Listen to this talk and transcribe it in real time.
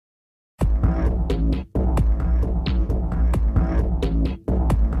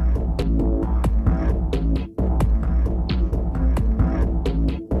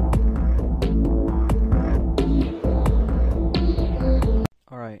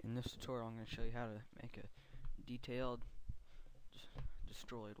Alright, in this tutorial I'm going to show you how to make a detailed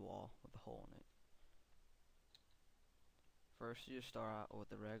destroyed wall with a hole in it. First you just start out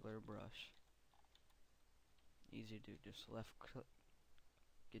with a regular brush. Easy to do, just left click,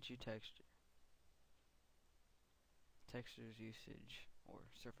 get you texture. Textures usage or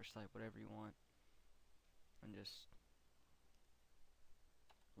surface type, whatever you want. And just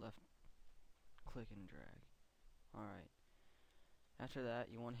left click and drag. Alright. After that,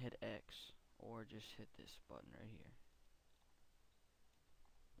 you want to hit X, or just hit this button right here.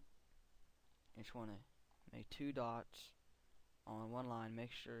 You just want to make 2 dots on one line.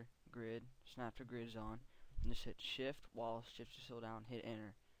 Make sure grid, snap to grid's on, and just hit Shift while Shift is still down. Hit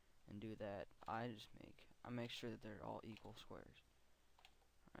Enter, and do that. I make sure that they're all equal squares.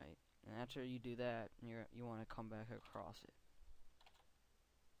 Alright, and after you do that, you want to come back across it.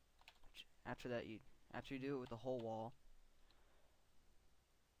 After you do it with the whole wall,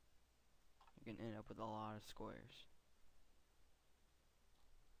 you can end up with a lot of squares.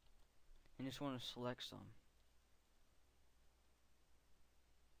 And you just want to select some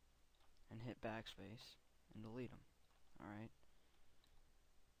and hit backspace and delete them. Alright.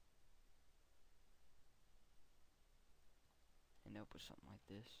 End up with something like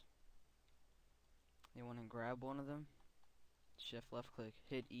this. You want to grab one of them, shift left click,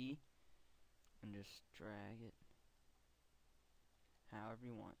 hit E, and just drag it however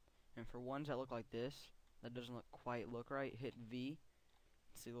you want. And for ones that look like this, that doesn't quite look right, hit V.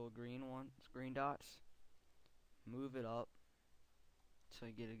 See little green ones, green dots. Move it up so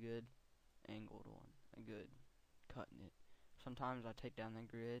you get a good angled one, a good cut in it. Sometimes I take down the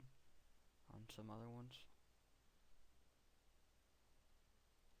grid on some other ones.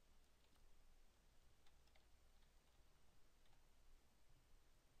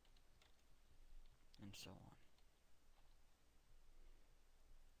 And so on.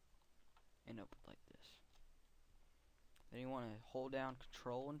 End up with like this. Then you want to hold down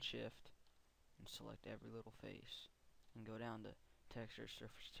Control and Shift and select every little face and go down to texture,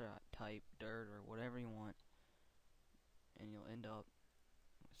 surface type, dirt, or whatever you want, and you'll end up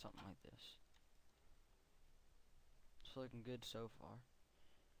with something like this. It's looking good so far.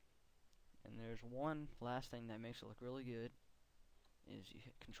 And there's one last thing that makes it look really good, is you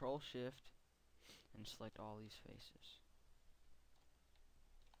hit Control Shift and select all these faces.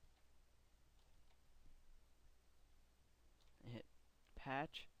 And hit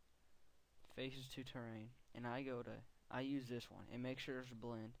Patch, Faces to Terrain, and I use this one, and make sure there's a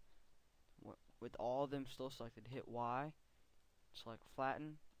blend. With all of them still selected, hit Y, select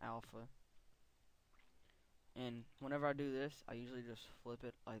Flatten, Alpha, and whenever I do this, I usually just flip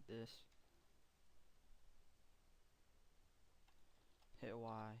it like this. Hit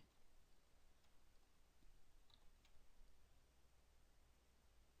Y.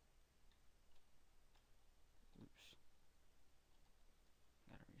 Oops.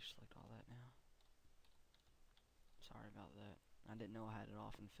 Gotta reselect all that now. Sorry about that. I didn't know I had it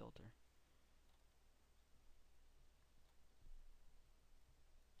off in filter.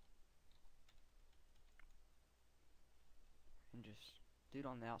 And just do it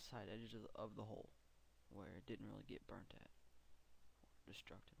on the outside edges of the hole, where it didn't really get burnt at, or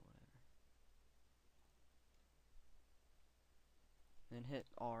destructed, or whatever. Then hit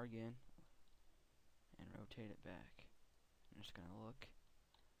R again and rotate it back. And it's gonna look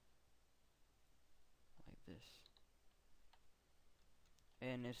like this.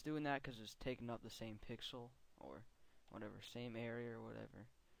 And it's doing that because it's taking up the same pixel or whatever, same area or whatever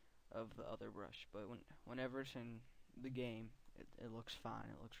of the other brush. But whenever it's in the game, it looks fine.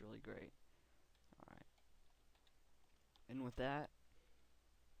 It looks really great. Alright. And with that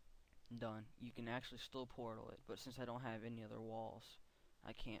done, you can actually still portal it. But since I don't have any other walls,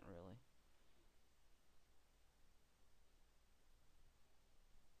 I can't really.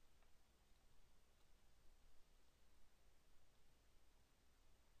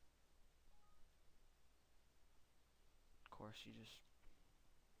 Of course, you just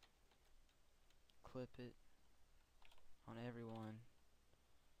clip it on everyone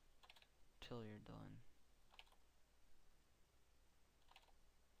till you're done.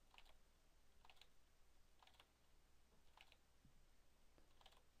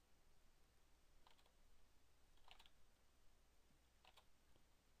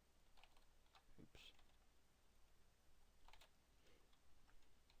 Oops.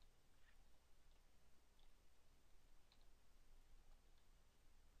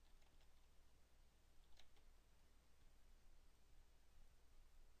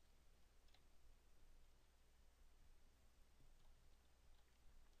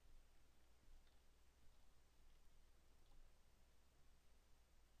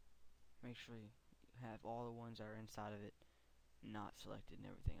 make sure you have all the ones that are inside of it not selected and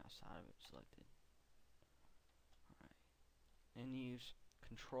everything outside of it selected. Alright. And use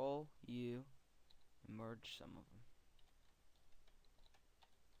Control U and merge some of them.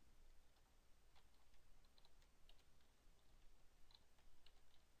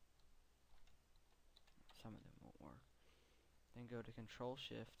 Some of them won't work. Then go to Control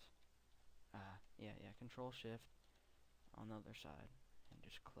Shift. Control Shift on the other side and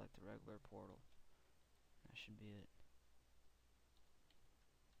just collect the regular portal. That should be it.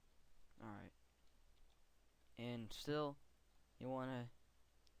 Alright. And still, you want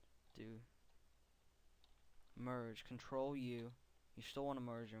to do merge, Control U. You still want to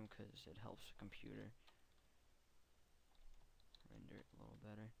merge them because it helps the computer render it a little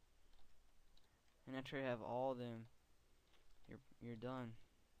better. And after you have all of them, you're done.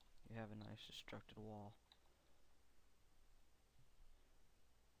 You have a nice destructed wall.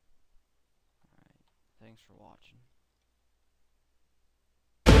 Alright, thanks for watching.